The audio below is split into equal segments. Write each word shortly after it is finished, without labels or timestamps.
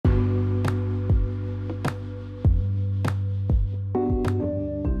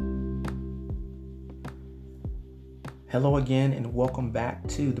Hello again, and welcome back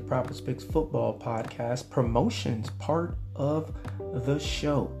to the Prophets Picks Football Podcast, promotions part of the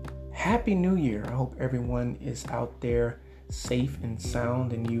show. Happy New Year. I hope everyone is out there safe and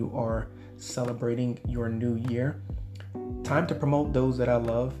sound and you are celebrating your new year. Time to promote those that I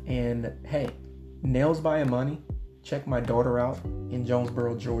love. And hey, Nails by Money. Check my daughter out in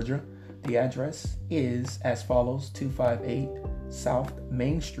Jonesboro, Georgia. The address is as follows: 258 South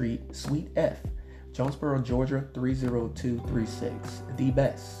Main Street, Suite F, Jonesboro, Georgia, 30236. The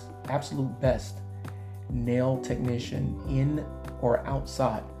best, absolute best nail technician in or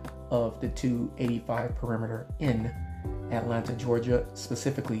outside of the 285 perimeter in Atlanta, Georgia,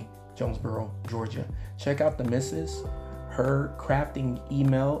 specifically Jonesboro, Georgia. Check out the missus. Her crafting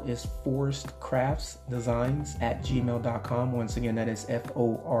email is forrestcraftsdesigns@gmail.com. Once again, that is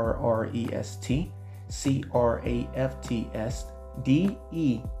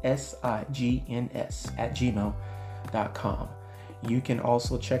FORRESTDESIGNS@gmail.com. You can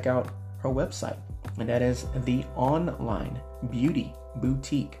also check out her website, and that is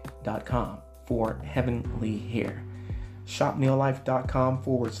theonlinebeautyboutique.com for heavenly hair.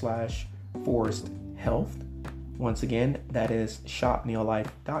 shopneolife.com/Forrest Health. Once again, that is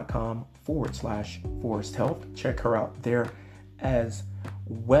shopneolife.com/Forrest Health. Check her out there as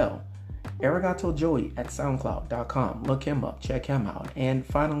well. Arigato Joey at soundcloud.com. Look him up, check him out. And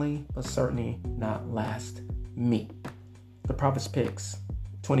finally, but certainly not last, me. The Prophets Picks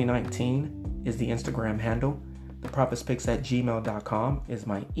 2019 is the Instagram handle. The Prophets Picks @gmail.com is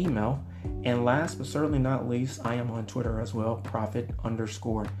my email. And last but certainly not least, I am on Twitter as well,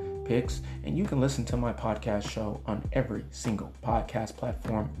 Prophet_Picks. And you can listen to my podcast show on every single podcast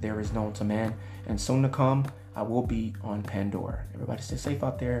platform there is known to man. And soon to come, I will be on Pandora. Everybody stay safe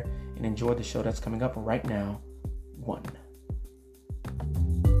out there and enjoy the show that's coming up right now. One.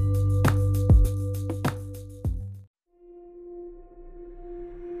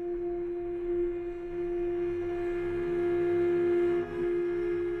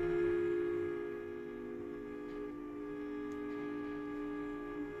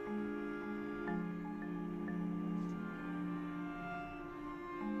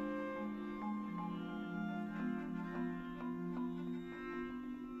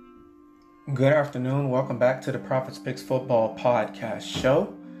 Good afternoon. Welcome back to the Prophets Picks Football Podcast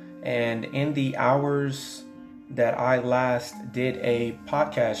show. And in the hours that I last did a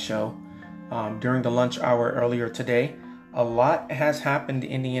podcast show during the lunch hour earlier today, a lot has happened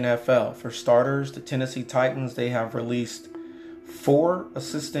in the NFL. For starters, the Tennessee Titans, they have released 4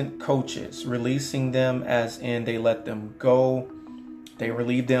 assistant coaches, releasing them as in they let them go. They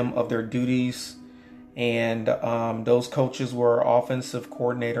relieved them of their duties. And those coaches were offensive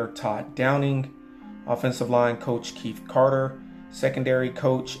coordinator Todd Downing, offensive line coach Keith Carter, secondary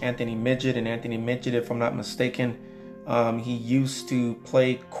coach Anthony Midget. And Anthony Midget, if I'm not mistaken, he used to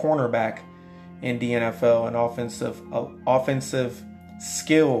play cornerback in the NFL. And offensive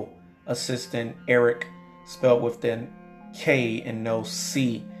skill assistant Eric, spelled with an K and no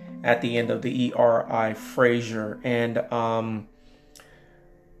C at the end of the ERI, Frazier. And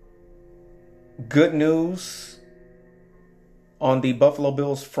good news on the Buffalo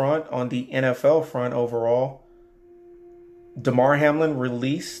Bills front, on the NFL front overall. Damar Hamlin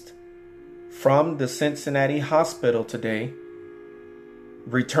released from the Cincinnati hospital today,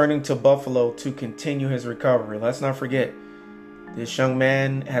 returning to Buffalo to continue his recovery. Let's not forget, this young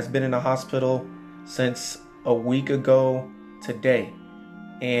man has been in the hospital since a week ago today,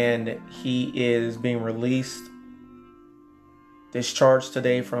 and he is being released, discharged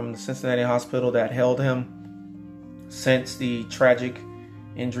today from the Cincinnati hospital that held him since the tragic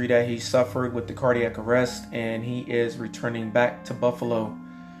injury that he suffered with the cardiac arrest, and he is returning back to Buffalo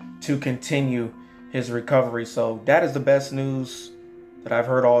to continue his recovery. So that is the best news that I've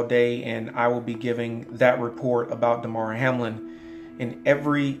heard all day, and I will be giving that report about Damar Hamlin in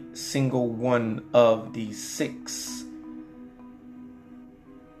every single one of the 6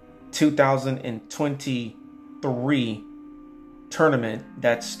 2023 tournament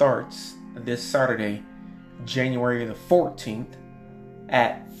that starts this Saturday, January the 14th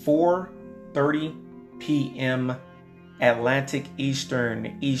at 4:30 p.m. Atlantic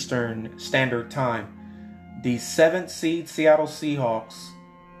Eastern Standard Time. The 7th seed Seattle Seahawks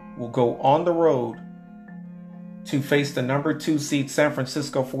will go on the road to face the number 2 seed San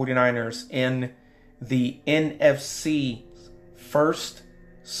Francisco 49ers in the NFC first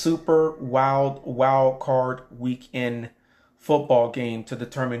Super Wild Card Weekend football game to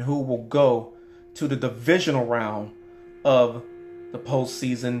determine who will go to the divisional round of the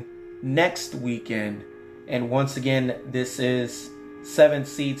postseason next weekend. And once again, this is 7th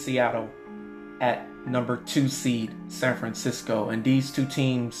seed Seattle at number 2 seed San Francisco. And these two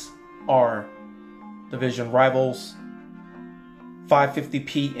teams are division rivals. 5:50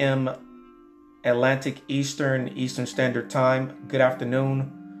 p.m. Atlantic Eastern Standard Time. Good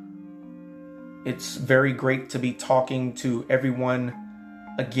afternoon. It's very great to be talking to everyone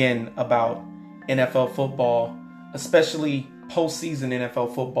again about NFL football, especially postseason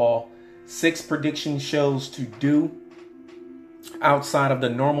NFL football. 6 prediction shows to do outside of the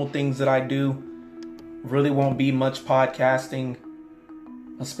normal things that I do. Really won't be much podcasting,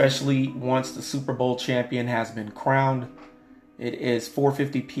 especially once the Super Bowl champion has been crowned. It is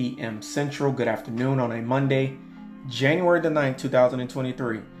 4:50 p.m. Central. Good afternoon on a Monday, January the 9th,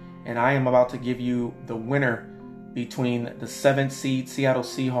 2023. And I am about to give you the winner between the 7th seed Seattle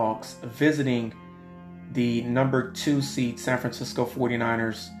Seahawks visiting the number 2 seed San Francisco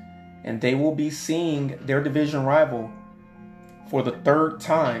 49ers. And they will be seeing their division rival for the 3rd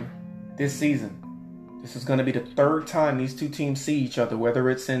time this season. This is going to be the 3rd time these two teams see each other,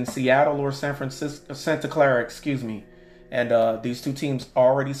 whether it's in Seattle or Santa Clara. And these two teams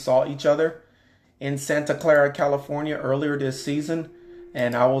already saw each other in Santa Clara, California earlier this season.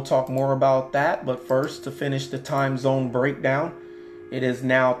 And I will talk more about that. But first, to finish the time zone breakdown, it is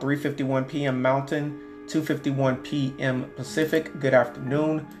now 3:51 p.m. Mountain, 2:51 p.m. Pacific. Good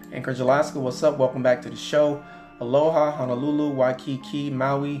afternoon. Anchorage, Alaska, what's up? Welcome back to the show. Aloha, Honolulu, Waikiki,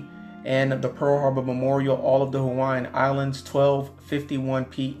 Maui, and the Pearl Harbor Memorial, all of the Hawaiian Islands, 12:51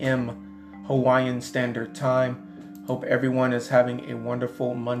 p.m. Hawaiian Standard Time. Hope everyone is having a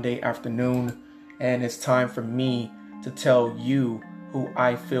wonderful Monday afternoon. And it's time for me to tell you who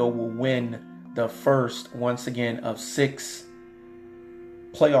I feel will win the first, once again, of 6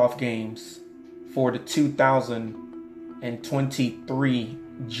 playoff games for the 2023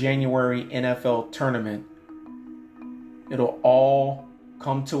 January NFL tournament. It'll all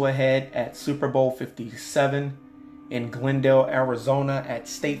come to a head at Super Bowl 57 in Glendale, Arizona at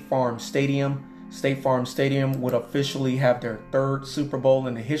State Farm Stadium. State Farm Stadium would officially have their 3rd Super Bowl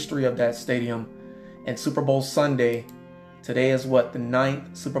in the history of that stadium. And Super Bowl Sunday, today is what, the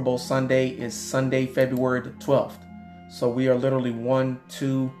 9th? Super Bowl Sunday is Sunday, February the 12th. So we are literally 1,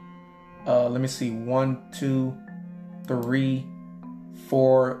 2, 3,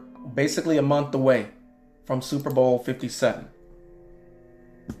 4, basically a month away from Super Bowl 57.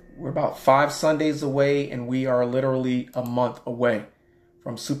 We're about 5 Sundays away, and we are literally a month away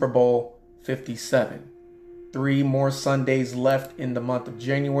from Super Bowl 57. 3 more Sundays left in the month of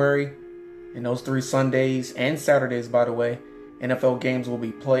January. And those 3 Sundays and Saturdays, by the way, NFL games will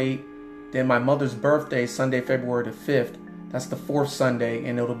be played. Then my mother's birthday, Sunday, February the 5th. That's the 4th Sunday,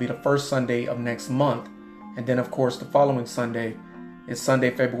 and it'll be the 1st Sunday of next month. And then, of course, the following Sunday is Sunday,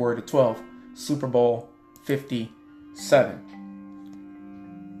 February the 12th, Super Bowl 57.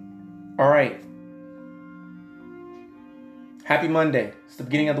 All right. Happy Monday. It's the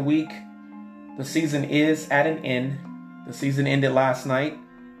beginning of the week. The season is at an end. The season ended last night.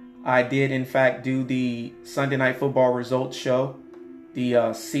 I did, in fact, do the Sunday Night Football Results Show,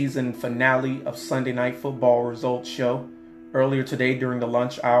 the season finale of Sunday Night Football Results Show, earlier today during the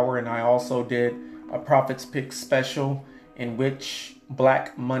lunch hour. And I also did a Prophet's Pick special in which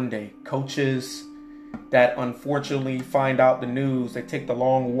Black Monday, coaches that unfortunately find out the news, they take the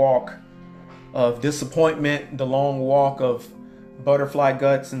long walk of disappointment, the long walk of butterfly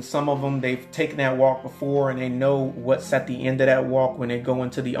guts, and some of them, they've taken that walk before and they know what's at the end of that walk when they go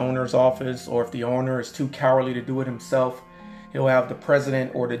into the owner's office, or if the owner is too cowardly to do it himself, he'll have the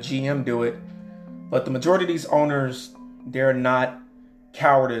president or the GM do it. But the majority of these owners, they're not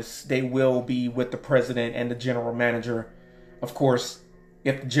cowardice. They will be with the president and the general manager. Of course,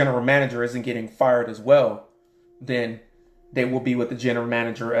 if the general manager isn't getting fired as well, then they will be with the general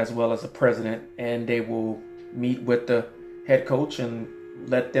manager as well as the president, and they will meet with the head coach and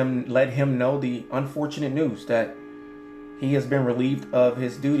let him know the unfortunate news that he has been relieved of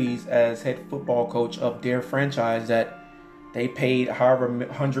his duties as head football coach of their franchise that they paid however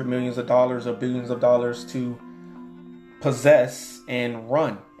hundreds of millions of dollars or billions of dollars to possess and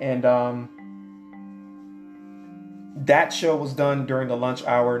run. And that show was done during the lunch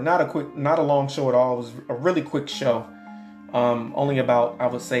hour. Not a long show at all. It was a really quick show. Only about, I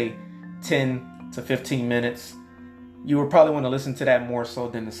would say, 10 to 15 minutes. You would probably want to listen to that more so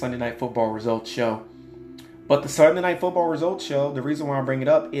than the Sunday Night Football Results Show. But the Sunday Night Football Results Show, the reason why I bring it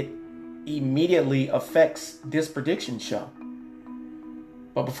up, it immediately affects this prediction show.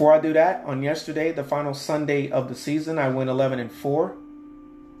 But before I do that, on yesterday, the final Sunday of the season, I went 11-4.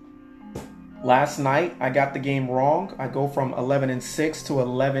 Last night, I got the game wrong. I go from 11-6 to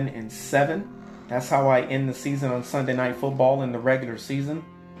 11-7. That's how I end the season on Sunday Night Football in the regular season.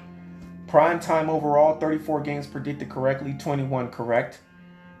 Prime time overall, 34 games predicted correctly, 21 correct.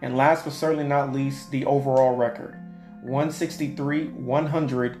 And last but certainly not least, the overall record, 163,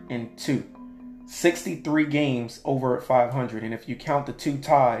 102. 63 games over 500. And if you count the 2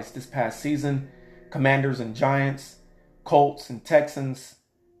 ties this past season, Commanders and Giants, Colts and Texans,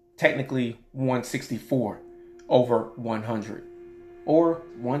 technically 164 over 100. Or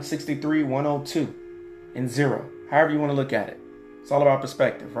 163, 102, and 0. However you want to look at it. It's all about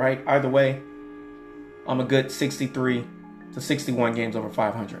perspective, right? Either way, I'm a good 63 to 61 games over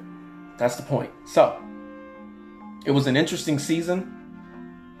 500. That's the point. So, it was an interesting season.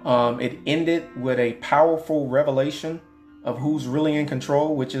 It ended with a powerful revelation of who's really in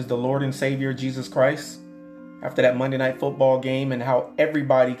control, which is the Lord and Savior, Jesus Christ. After that Monday Night Football game and how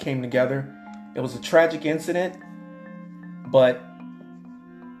everybody came together. It was a tragic incident, but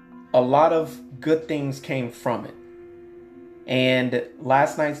a lot of good things came from it. And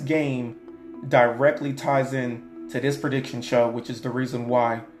last night's game directly ties in to this prediction show, which is the reason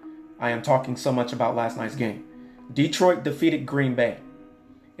why I am talking so much about last night's game. Detroit defeated Green Bay.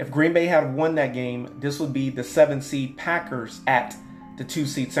 If Green Bay had won that game, this would be the 7-seed Packers at the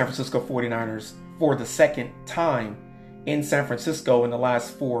 2-seed San Francisco 49ers for the second time in San Francisco in the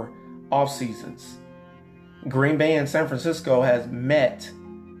last 4 off seasons. Green Bay and San Francisco has met,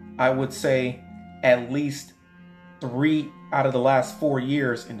 I would say, at least 3 out of the last 4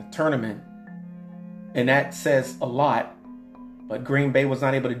 years in the tournament. And that says a lot. But Green Bay was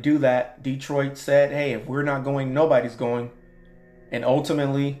not able to do that. Detroit said, hey, if we're not going, nobody's going. And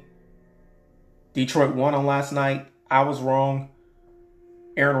ultimately, Detroit won on last night. I was wrong.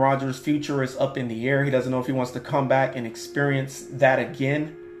 Aaron Rodgers' future is up in the air. He doesn't know if he wants to come back and experience that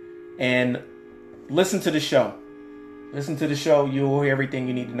again. And listen to the show. Listen to the show. You'll hear everything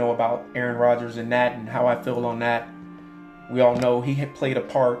you need to know about Aaron Rodgers and that and how I feel on that. We all know he had played a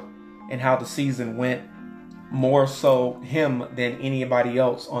part in how the season went. More so him than anybody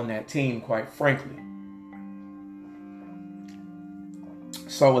else on that team, quite frankly.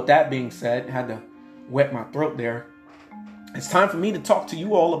 So with that being said, I had to wet my throat there. It's time for me to talk to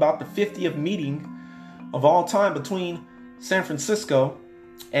you all about the 50th meeting of all time between San Francisco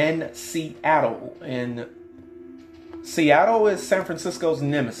and Seattle. And Seattle is San Francisco's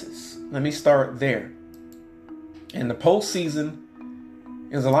nemesis. Let me start there. And the postseason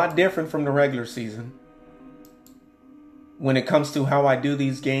is a lot different from the regular season when it comes to how I do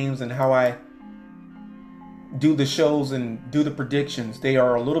these games and how I do the shows and do the predictions. They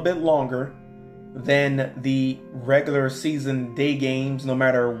are a little bit longer than the regular season day games, no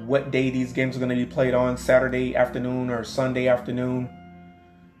matter what day these games are going to be played on, Saturday afternoon or Sunday afternoon.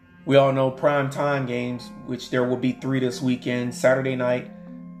 We all know prime time games, which there will be 3 this weekend, Saturday night,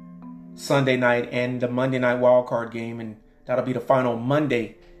 Sunday night, and the Monday night wildcard game. And that'll be the final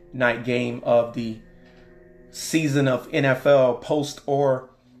Monday night game of the season of NFL, post or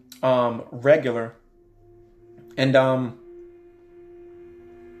regular. And I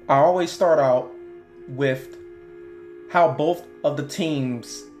always start out with how both of the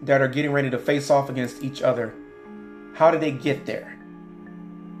teams that are getting ready to face off against each other, how did they get there?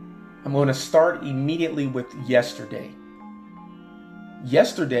 I'm going to start immediately with yesterday.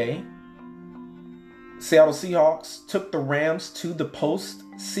 Yesterday, Seattle Seahawks took the Rams to the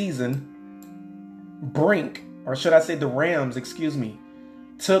postseason brink, or should I say the Rams,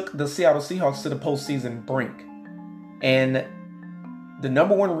 took the Seattle Seahawks to the postseason brink. And the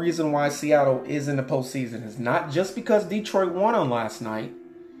number one reason why Seattle is in the postseason is not just because Detroit won on last night.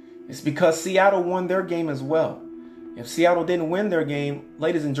 It's because Seattle won their game as well. If Seattle didn't win their game,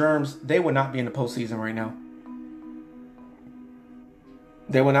 ladies and germs, they would not be in the postseason right now.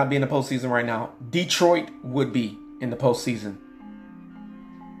 They would not be in the postseason right now. Detroit would be in the postseason.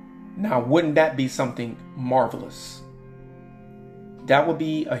 Now, wouldn't that be something marvelous? That would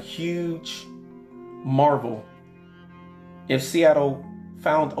be a huge marvel if Seattle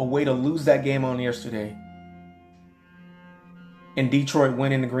found a way to lose that game on yesterday and Detroit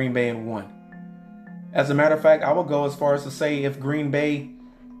went into Green Bay and won. As a matter of fact, I will go as far as to say if if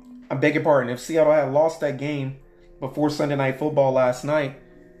Seattle had lost that game before Sunday Night Football last night,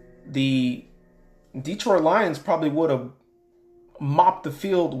 the Detroit Lions probably would have mopped the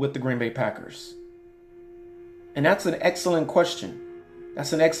field with the Green Bay Packers. And that's an excellent question.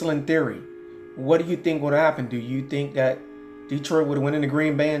 That's an excellent theory. What do you think would happen? Do you think that Detroit would have went into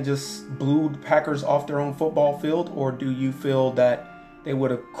Green Bay and just blew the Packers off their own football field? Or do you feel that they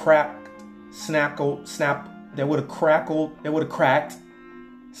would have cracked, snapped,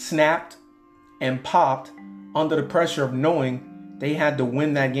 and popped under the pressure of knowing they had to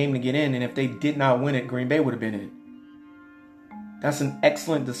win that game to get in, and if they did not win it, Green Bay would have been in? That's an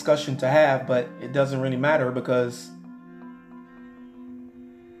excellent discussion to have, but it doesn't really matter because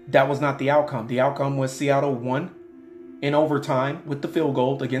that was not the outcome. The outcome was Seattle won in overtime with the field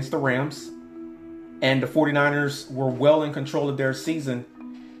goal against the Rams. And the 49ers were well in control of their season,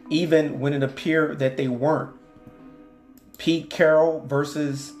 even when it appeared that they weren't. Pete Carroll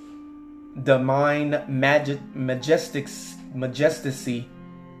versus the majesticity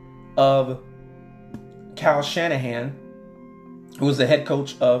of Kyle Shanahan, who was the head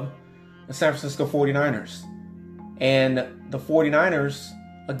coach of the San Francisco 49ers. And the 49ers,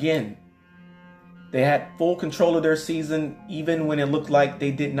 again, they had full control of their season, even when it looked like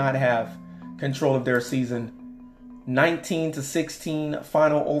they did not have control of their season. 19-16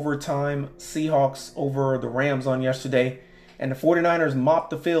 final overtime Seahawks over the Rams on yesterday. And the 49ers mopped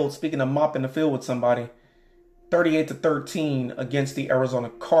the field, speaking of mopping the field with somebody, 38-13 against the Arizona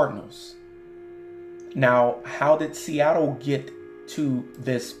Cardinals. Now, how did Seattle get to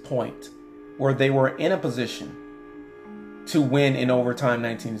this point where they were in a position to win in overtime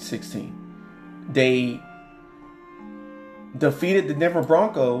 19-16? They defeated the Denver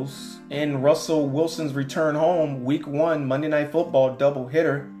Broncos in Russell Wilson's return home, week 1, Monday Night Football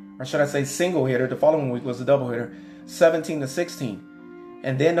doubleheader, or should I say single hitter? The following week was a doubleheader, 17-16.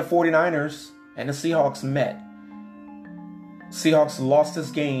 And then the 49ers and the Seahawks met. Seahawks lost this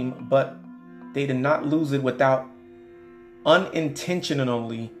game, but they did not lose it without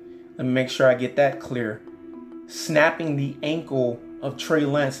unintentionally, let me make sure I get that clear, snapping the ankle of Trey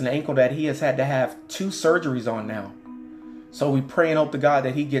Lance, an ankle that he has had to have 2 surgeries on now. So we pray and hope to God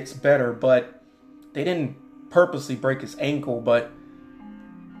that he gets better, but they didn't purposely break his ankle, but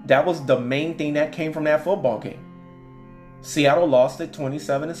that was the main thing that came from that football game. Seattle lost it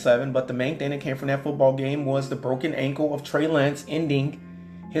 27-7, but the main thing that came from that football game was the broken ankle of Trey Lance ending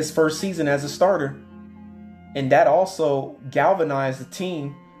his first season as a starter. And that also galvanized the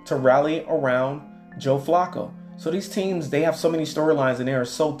team to rally around Joe Flacco. So these teams, they have so many storylines and they are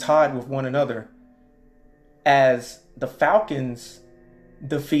so tied with one another. As the Falcons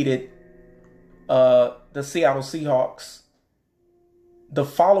defeated the Seattle Seahawks the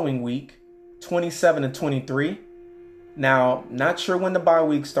following week, 27-23. Now, not sure when the bye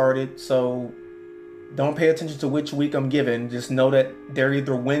week started, so don't pay attention to which week I'm giving. Just know that they're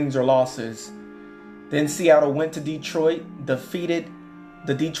either wins or losses. Then Seattle went to Detroit, defeated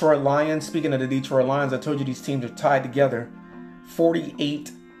the Detroit Lions. Speaking of the Detroit Lions, I told you these teams are tied together.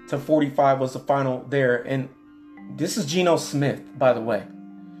 48-45 was the final there. And this is Geno Smith, by the way.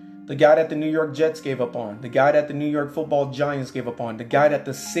 The guy that the New York Jets gave up on. The guy that the New York Football Giants gave up on. The guy that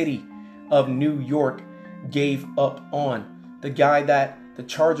the city of New York gave up on. The guy that the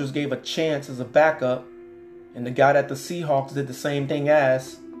Chargers gave a chance as a backup. And the guy that the Seahawks did the same thing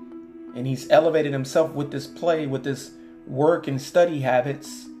as. And he's elevated himself with this play, with this work and study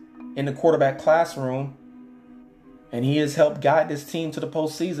habits in the quarterback classroom. And he has helped guide this team to the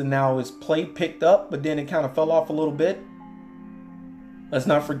postseason. Now his play picked up, but then it kind of fell off a little bit. Let's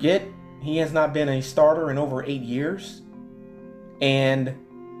not forget, he has not been a starter in over 8 years. And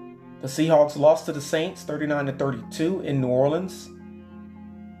the Seahawks lost to the Saints 39-32 in New Orleans.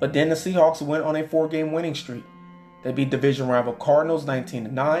 But then the Seahawks went on a 4-game winning streak. They beat division rival Cardinals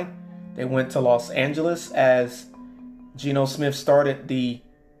 19-9. They went to Los Angeles as Geno Smith started the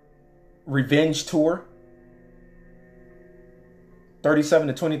revenge tour.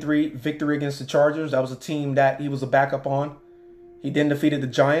 37-23 victory against the Chargers. That was a team that he was a backup on. He then defeated the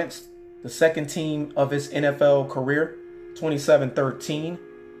Giants, the second team of his NFL career, 27-13.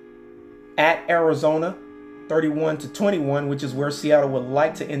 At Arizona, 31-21, which is where Seattle would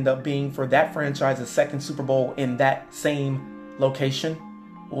like to end up being for that franchise's second Super Bowl in that same location.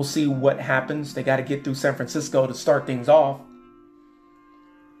 We'll see what happens. They got to get through San Francisco to start things off.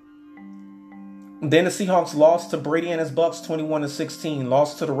 Then the Seahawks lost to Brady and his Bucks 21-16.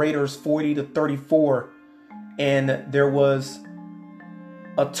 Lost to the Raiders 40-34. And there was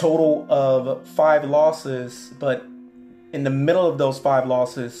a total of 5 losses. But in the middle of those 5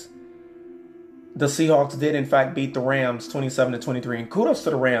 losses, the Seahawks did in fact beat the Rams 27-23. And kudos to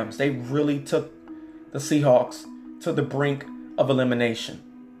the Rams. They really took the Seahawks to the brink of elimination.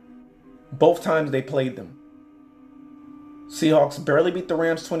 Both times they played them. Seahawks barely beat the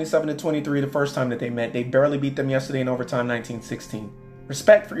Rams 27-23 the first time that they met. They barely beat them yesterday in overtime 19-16.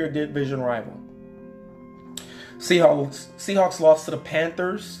 Respect for your division rival. Seahawks lost to the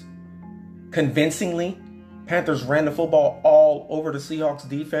Panthers convincingly. Panthers ran the football all over the Seahawks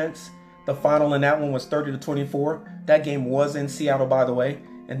defense. The final in that one was 30-24. That game was in Seattle, by the way.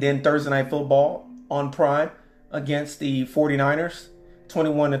 And then Thursday Night Football on Prime against the 49ers,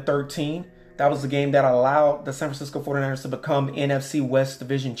 21-13. That was the game that allowed the San Francisco 49ers to become NFC West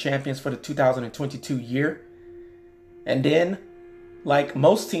Division champions for the 2022 year. And then, like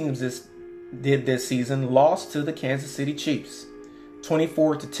most teams did this season, lost to the Kansas City Chiefs,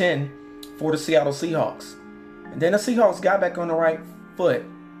 24-10 for the Seattle Seahawks. And then the Seahawks got back on the right foot.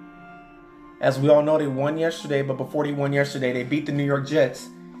 As we all know, they won yesterday, but before they won yesterday, they beat the New York Jets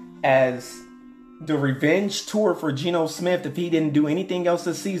as the revenge tour for Geno Smith. If he didn't do anything else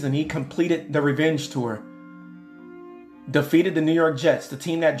this season, he completed the revenge tour. Defeated the New York Jets, the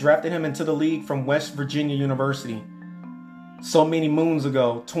team that drafted him into the league from West Virginia University. So many moons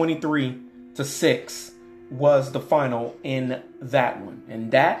ago, 23-6 was the final in that one.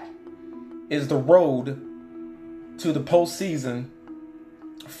 And that is the road to the postseason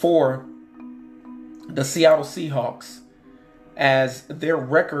for the Seattle Seahawks, as their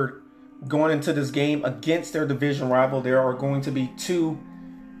record going into this game against their division rival. There are going to be 2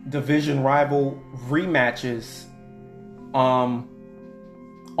 division rival rematches on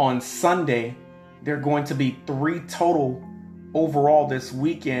Sunday. There are going to be 3 total overall this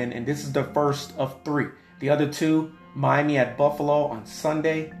weekend, and this is the first of 3. The other 2, Miami at Buffalo on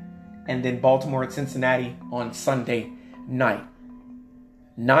Sunday, and then Baltimore at Cincinnati on Sunday night.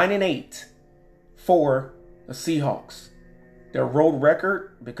 9-8 for the Seahawks. Their road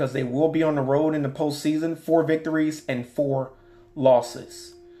record, because they will be on the road in the postseason, 4 victories and 4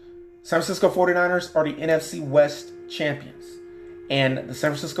 losses. San Francisco 49ers are the NFC West champions, and the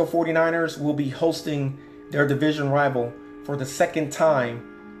San Francisco 49ers will be hosting their division rival for the second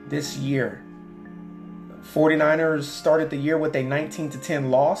time this year. 49ers started the year with a 19-10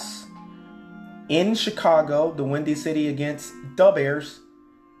 loss in Chicago, the Windy City, against the Bears.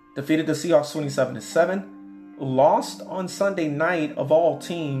 Defeated the Seahawks 27-7. Lost on Sunday night, of all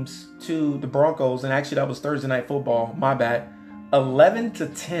teams, to the Broncos. And actually, that was Thursday Night Football. My bad.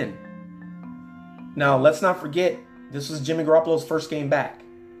 11-10. Now, let's not forget, this was Jimmy Garoppolo's first game back.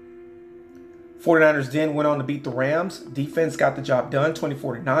 49ers then went on to beat the Rams. Defense got the job done,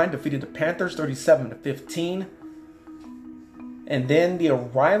 24-9. Defeated the Panthers 37-15. And then the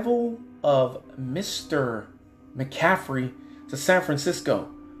arrival of Mr. McCaffrey to San Francisco.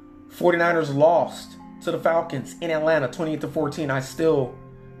 49ers lost to the Falcons in Atlanta, 28-14. I still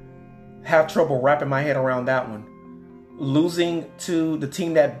have trouble wrapping my head around that one. Losing to the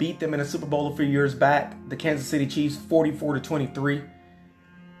team that beat them in a Super Bowl a few years back, the Kansas City Chiefs, 44-23.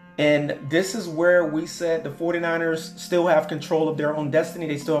 And this is where we said the 49ers still have control of their own destiny.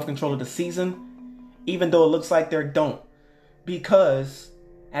 They still have control of the season, even though it looks like they don't. Because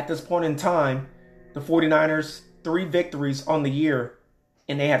at this point in time, the 49ers, 3 victories on the year,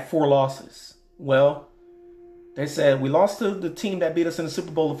 and they had 4 losses. Well, they said, we lost to the team that beat us in the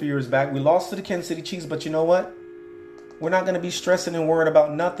Super Bowl a few years back. We lost to the Kansas City Chiefs, but you know what? We're not going to be stressing and worried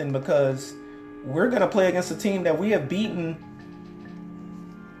about nothing, because we're going to play against a team that we have beaten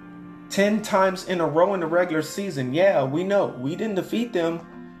 10 times in a row in the regular season. Yeah, we know. We didn't defeat them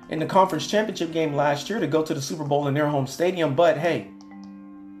in the conference championship game last year to go to the Super Bowl in their home stadium, but hey,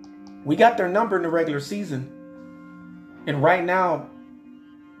 we got their number in the regular season. And right now,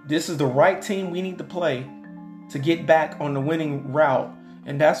 this is the right team we need to play to get back on the winning route.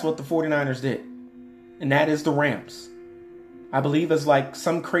 And that's what the 49ers did. And that is the Rams. I believe it's like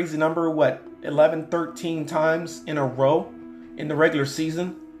some crazy number, 11, 13 times in a row in the regular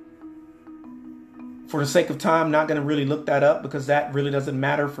season. For the sake of time, not going to really look that up, because that really doesn't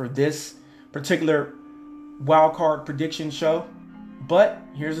matter for this particular wild card prediction show. But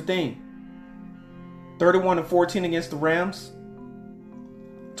here's the thing. 31-14 against the Rams.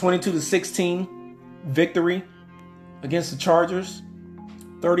 22-16 victory against the Chargers.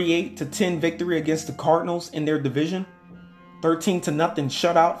 38-10 victory against the Cardinals in their division. 13-0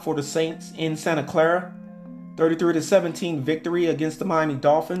 shutout for the Saints in Santa Clara. 33-17 victory against the Miami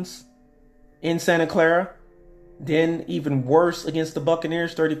Dolphins in Santa Clara. Then even worse against the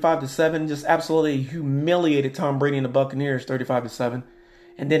Buccaneers, 35-7. Just absolutely humiliated Tom Brady and the Buccaneers, 35-7.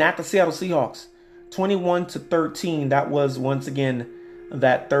 And then at the Seattle Seahawks, 21-13. That was once again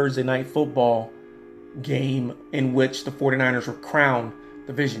that Thursday Night Football game in which the 49ers were crowned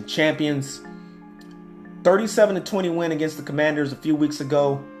division champions. 37-20 win against the Commanders a few weeks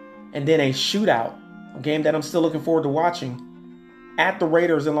ago. And then a shootout, a game that I'm still looking forward to watching, at the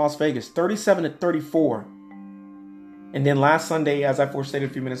Raiders in Las Vegas, 37-34. And then last Sunday, as I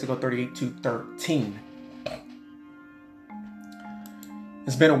forestated a few minutes ago, 38-13.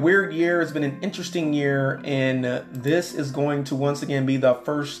 It's been a weird year. It's been an interesting year. And this is going to once again be the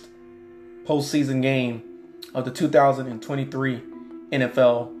first postseason game of the 2023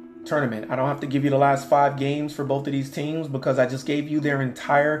 NFL tournament. I don't have to give you the last 5 games for both of these teams, because I just gave you their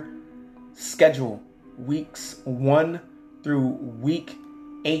entire schedule, weeks 1 through week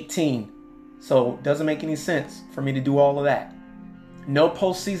 18. So it doesn't make any sense for me to do all of that. No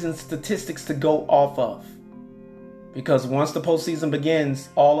postseason statistics to go off of. Because once the postseason begins,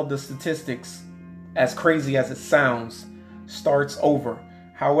 all of the statistics, as crazy as it sounds, starts over.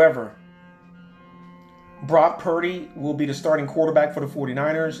 However, Brock Purdy will be the starting quarterback for the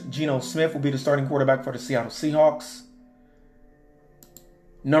 49ers. Geno Smith will be the starting quarterback for the Seattle Seahawks.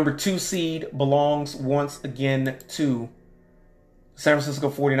 Number 2 seed belongs once again to San Francisco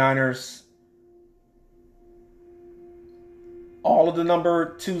 49ers. All of the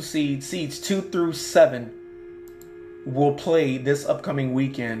number 2 seeds 2 through 7, will play this upcoming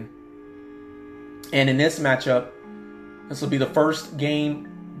weekend. And in this matchup, this will be the first game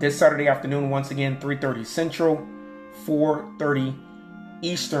this Saturday afternoon, once again, 3:30 Central, 4:30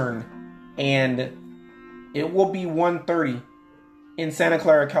 Eastern, and it will be 1:30 in Santa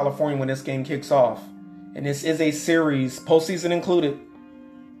Clara, California when this game kicks off. And this is a series, postseason included,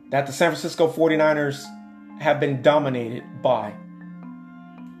 that the San Francisco 49ers have been dominated by.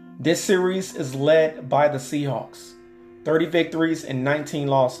 This series is led by the Seahawks, 30 victories and 19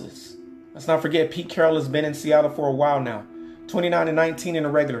 losses. Let's not forget, Pete Carroll has been in Seattle for a while now. 29-19 in the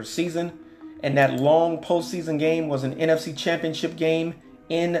regular season, and that long postseason game was an NFC Championship game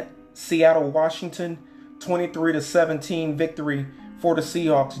in Seattle, Washington. 23-17 victory for the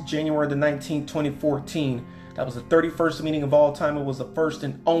Seahawks, January the 19th, 2014. That was the 31st meeting of all time. It was the first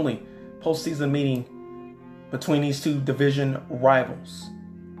and only postseason meeting between these two division rivals.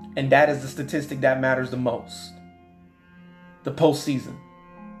 And that is the statistic that matters the most. The postseason,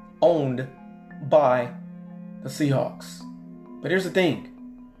 owned by the Seahawks. But here's the thing.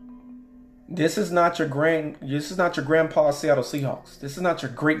 This is not your grandpa Seattle Seahawks. This is not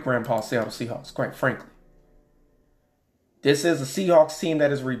your great grandpa Seattle Seahawks, quite frankly. This is a Seahawks team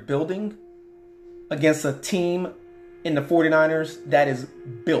that is rebuilding against a team in the 49ers that is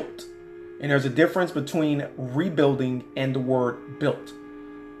built. And there's a difference between rebuilding and the word built.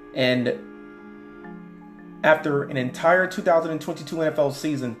 And after an entire 2022 NFL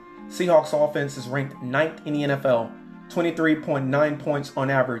season, Seahawks offense is ranked 9th in the NFL, 23.9 points on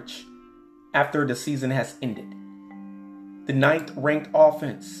average after the season has ended. The 9th ranked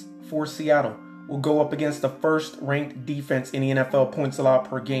offense for Seattle will go up against the 1st ranked defense in the NFL points allowed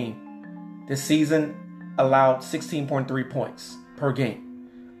per game. This season allowed 16.3 points per game.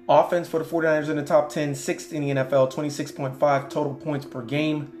 Offense for the 49ers in the top 10, 6th in the NFL, 26.5 total points per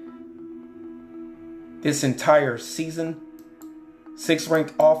game. This entire season, 6th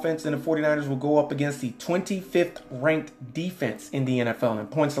ranked offense in the 49ers will go up against the 25th ranked defense in the NFL in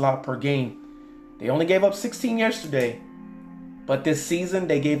points allowed per game. They only gave up 16 yesterday, but this season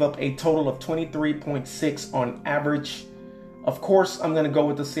they gave up a total of 23.6 on average. Of course, I'm going to go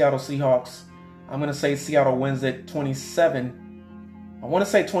with the Seattle Seahawks. I'm going to say Seattle wins it 27. I want to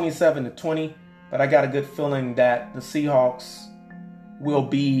say 27-20, but I got a good feeling that the Seahawks will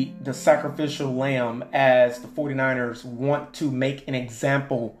be the sacrificial lamb as the 49ers want to make an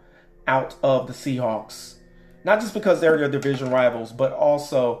example out of the Seahawks. Not just because they're their division rivals, but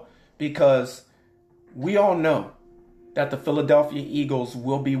also because we all know that the Philadelphia Eagles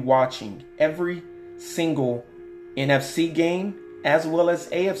will be watching every single NFC game as well as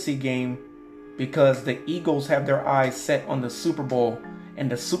AFC game, because the Eagles have their eyes set on the Super Bowl. And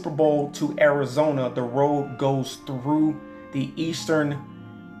the Super Bowl to Arizona, the road goes through the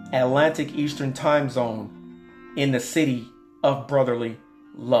Atlantic Eastern time zone in the city of brotherly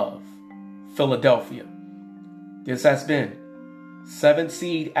love, Philadelphia. This has been 7th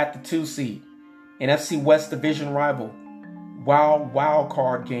seed at the 2 seed, NFC West division rival, wild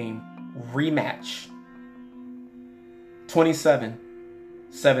card game rematch.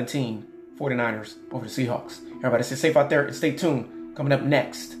 27-17, 49ers over the Seahawks. Everybody stay safe out there and stay tuned. Coming up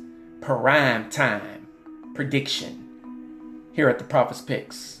next, prime time prediction here at the Prophet's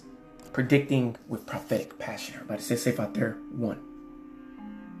Picks. Predicting with prophetic passion. Everybody stay safe out there. 1.